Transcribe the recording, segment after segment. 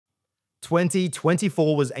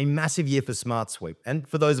2024 was a massive year for SmartSuite and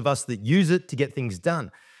for those of us that use it to get things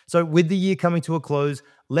done. So with the year coming to a close,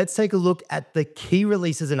 let's take a look at the key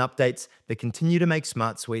releases and updates that continue to make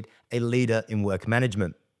SmartSuite a leader in work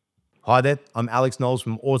management. Hi there, I'm Alex Knowles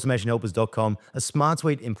from automationhelpers.com, a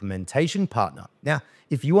SmartSuite implementation partner. Now,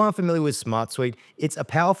 if you aren't familiar with SmartSuite, it's a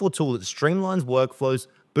powerful tool that streamlines workflows,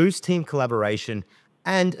 boosts team collaboration,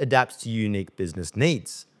 and adapts to unique business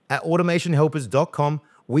needs. At automationhelpers.com,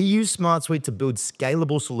 we use SmartSuite to build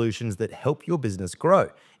scalable solutions that help your business grow.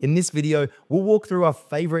 In this video, we'll walk through our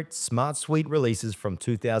favorite SmartSuite releases from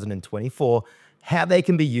 2024, how they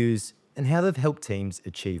can be used, and how they've helped teams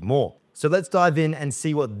achieve more. So let's dive in and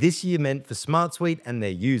see what this year meant for SmartSuite and their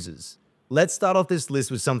users. Let's start off this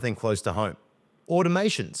list with something close to home: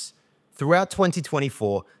 automations. Throughout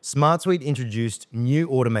 2024, SmartSuite introduced new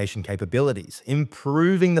automation capabilities,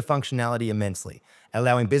 improving the functionality immensely,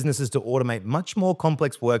 allowing businesses to automate much more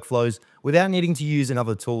complex workflows without needing to use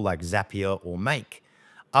another tool like Zapier or Make.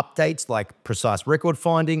 Updates like precise record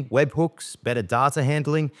finding, webhooks, better data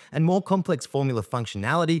handling, and more complex formula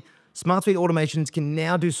functionality, SmartSuite automations can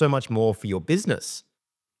now do so much more for your business.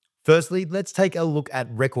 Firstly, let's take a look at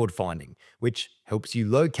record finding, which helps you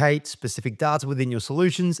locate specific data within your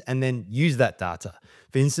solutions and then use that data.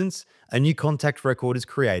 For instance, a new contact record is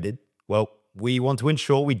created. Well, we want to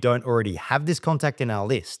ensure we don't already have this contact in our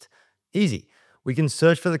list. Easy. We can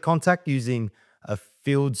search for the contact using a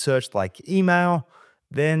field search like email,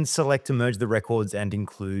 then select to merge the records and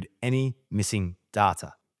include any missing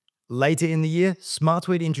data. Later in the year,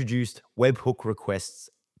 SmartSuite introduced webhook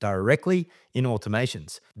requests directly in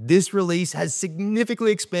automations. This release has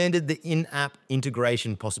significantly expanded the in-app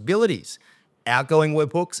integration possibilities. Outgoing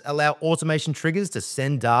webhooks allow automation triggers to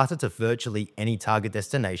send data to virtually any target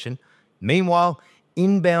destination. Meanwhile,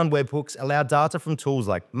 inbound webhooks allow data from tools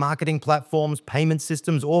like marketing platforms, payment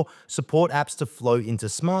systems, or support apps to flow into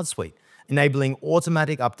SmartSuite, enabling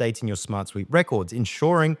automatic updates in your SmartSuite records,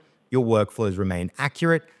 ensuring your workflows remain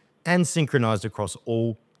accurate and synchronized across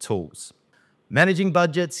all tools. Managing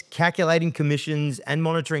budgets, calculating commissions, and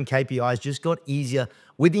monitoring KPIs just got easier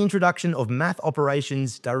with the introduction of math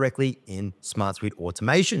operations directly in SmartSuite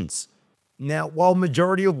automations. Now, while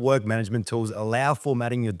majority of work management tools allow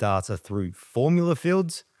formatting your data through formula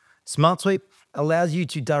fields, SmartSuite allows you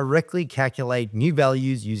to directly calculate new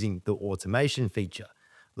values using the automation feature.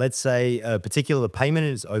 Let's say a particular payment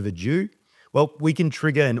is overdue. Well, we can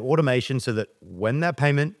trigger an automation so that when that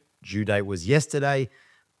payment due date was yesterday,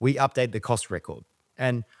 we update the cost record.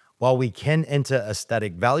 And while we can enter a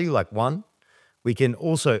static value like 1, we can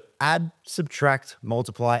also add, subtract,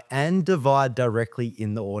 multiply, and divide directly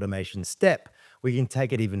in the automation step. We can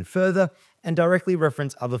take it even further and directly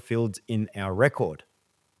reference other fields in our record.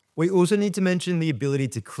 We also need to mention the ability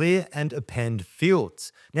to clear and append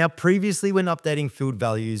fields. Now, previously when updating field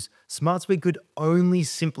values, SmartSuite could only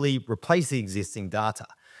simply replace the existing data.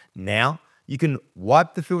 Now, you can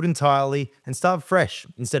wipe the field entirely and start fresh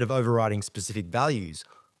instead of overriding specific values.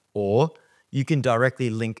 Or you can directly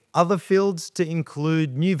link other fields to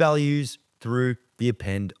include new values through the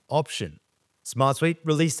append option. SmartSuite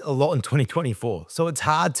released a lot in 2024, so it's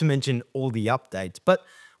hard to mention all the updates, but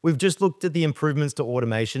we've just looked at the improvements to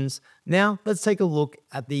automations. Now let's take a look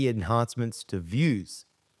at the enhancements to views.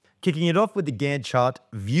 Kicking it off with the Gantt chart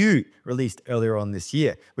view released earlier on this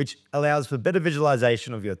year, which allows for better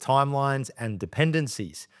visualization of your timelines and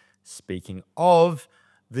dependencies. Speaking of,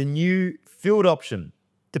 the new field option,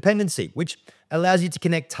 dependency, which allows you to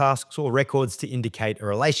connect tasks or records to indicate a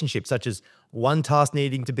relationship, such as one task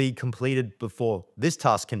needing to be completed before this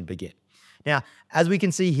task can begin. Now, as we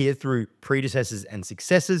can see here through predecessors and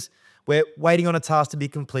successors, we're waiting on a task to be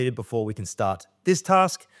completed before we can start this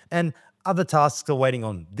task, and other tasks are waiting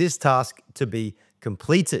on this task to be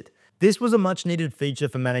completed. This was a much needed feature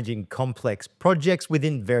for managing complex projects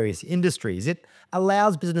within various industries. It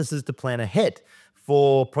allows businesses to plan ahead.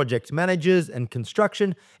 For project managers and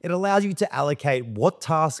construction, it allows you to allocate what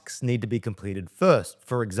tasks need to be completed first.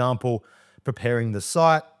 For example, preparing the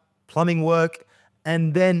site, plumbing work,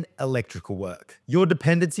 and then electrical work. Your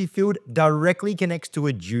dependency field directly connects to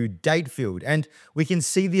a due date field, and we can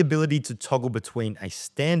see the ability to toggle between a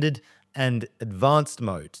standard and advanced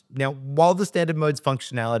mode. Now, while the standard mode's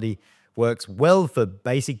functionality works well for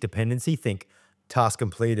basic dependency, think task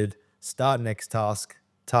completed, start next task,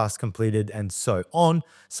 task completed, and so on,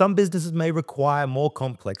 some businesses may require more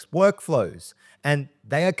complex workflows, and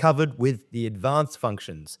they are covered with the advanced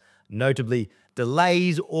functions, notably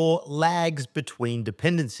delays or lags between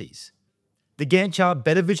dependencies. The Gantt chart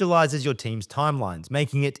better visualizes your team's timelines,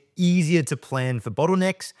 making it easier to plan for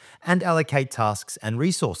bottlenecks and allocate tasks and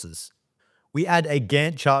resources. We add a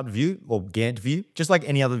Gantt chart view or Gantt view, just like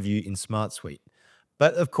any other view in SmartSuite.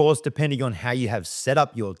 But of course, depending on how you have set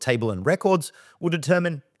up your table and records will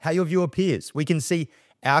determine how your view appears. We can see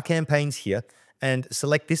our campaigns here and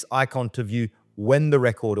select this icon to view when the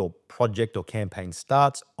record or project or campaign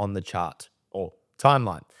starts on the chart or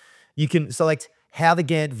timeline. You can select how the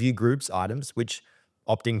Gantt view groups items, which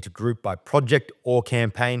opting to group by project or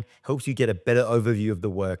campaign helps you get a better overview of the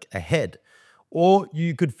work ahead. Or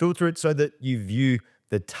you could filter it so that you view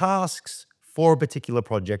the tasks for a particular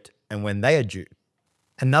project and when they are due.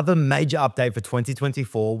 Another major update for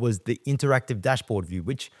 2024 was the interactive dashboard view,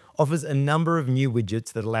 which offers a number of new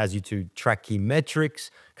widgets that allows you to track key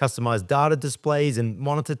metrics, customize data displays, and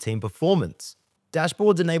monitor team performance.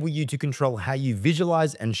 Dashboards enable you to control how you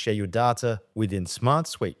visualize and share your data within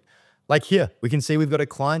SmartSuite. Like here, we can see we've got a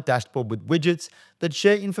client dashboard with widgets that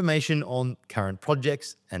share information on current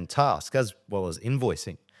projects and tasks, as well as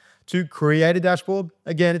invoicing. To create a dashboard,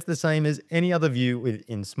 again, it's the same as any other view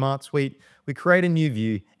within SmartSuite. We create a new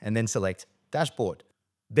view and then select Dashboard.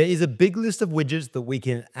 There is a big list of widgets that we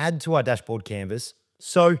can add to our dashboard canvas,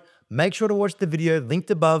 so make sure to watch the video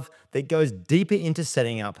linked above that goes deeper into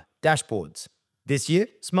setting up dashboards. This year,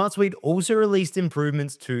 SmartSuite also released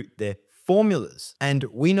improvements to their formulas. And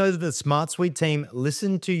we know that the SmartSuite team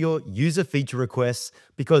listened to your user feature requests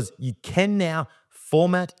because you can now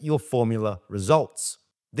format your formula results.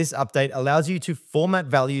 This update allows you to format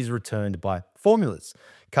values returned by formulas,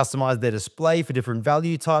 customize their display for different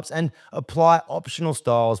value types, and apply optional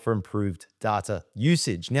styles for improved data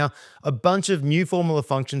usage. Now, a bunch of new formula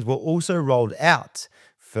functions were also rolled out,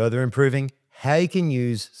 further improving how you can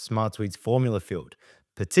use SmartSuite's formula field,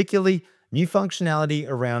 particularly new functionality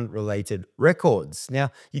around related records.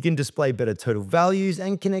 Now, you can display better total values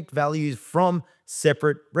and connect values from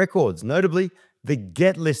separate records, notably the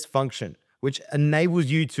getList function, which enables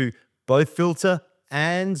you to both filter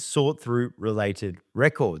and sort through related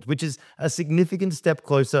records, which is a significant step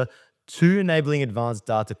closer to enabling advanced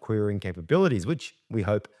data querying capabilities, which we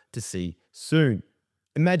hope to see soon.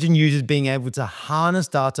 Imagine users being able to harness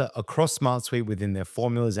data across SmartSuite within their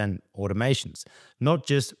formulas and automations, not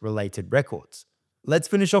just related records. Let's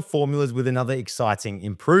finish off formulas with another exciting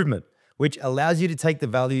improvement, which allows you to take the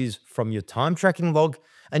values from your time tracking log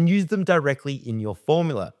and use them directly in your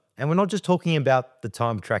formula. And we're not just talking about the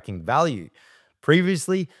time tracking value.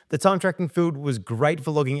 Previously, the time tracking field was great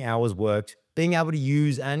for logging hours worked. Being able to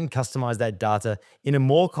use and customize that data in a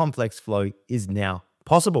more complex flow is now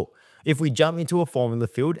possible. If we jump into a formula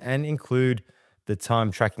field and include the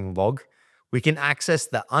time tracking log, we can access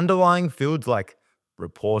the underlying fields like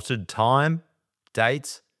reported time,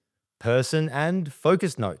 date, person, and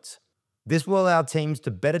focus notes. This will allow teams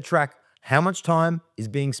to better track how much time is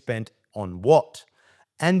being spent on what,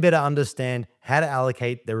 and better understand how to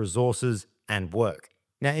allocate their resources and work.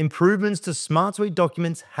 Now, improvements to SmartSuite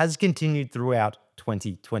documents has continued throughout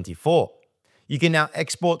 2024. You can now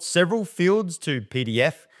export several fields to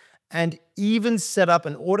PDF and even set up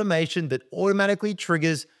an automation that automatically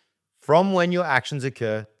triggers from when your actions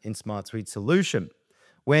occur in SmartSuite solution.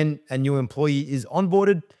 When a new employee is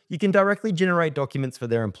onboarded, you can directly generate documents for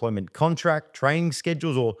their employment contract, training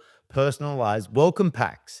schedules, or personalized welcome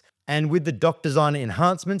packs. And with the doc design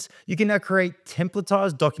enhancements, you can now create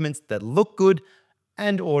templatized documents that look good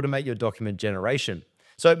and automate your document generation.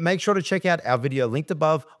 So make sure to check out our video linked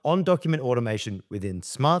above on document automation within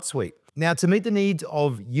SmartSuite. Now, to meet the needs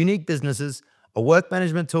of unique businesses, a work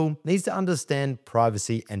management tool needs to understand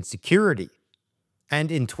privacy and security.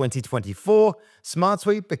 And in 2024,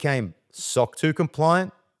 SmartSuite became SOC 2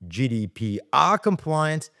 compliant, GDPR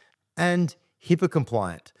compliant, and HIPAA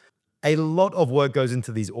compliant. A lot of work goes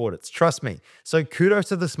into these audits, trust me. So kudos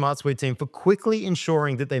to the SmartSuite team for quickly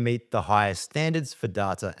ensuring that they meet the highest standards for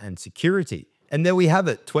data and security. And there we have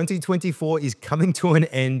it. 2024 is coming to an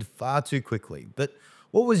end far too quickly. But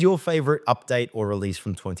what was your favorite update or release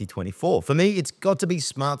from 2024? For me, it's got to be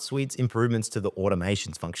SmartSuite's improvements to the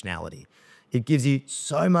automations functionality. It gives you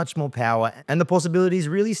so much more power and the possibilities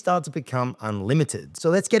really start to become unlimited. So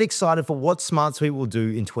let's get excited for what SmartSuite will do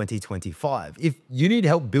in 2025. If you need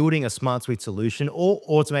help building a SmartSuite solution or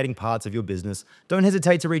automating parts of your business, don't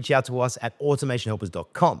hesitate to reach out to us at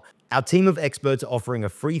automationhelpers.com. Our team of experts are offering a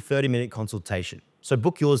free 30-minute consultation, so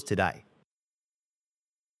book yours today.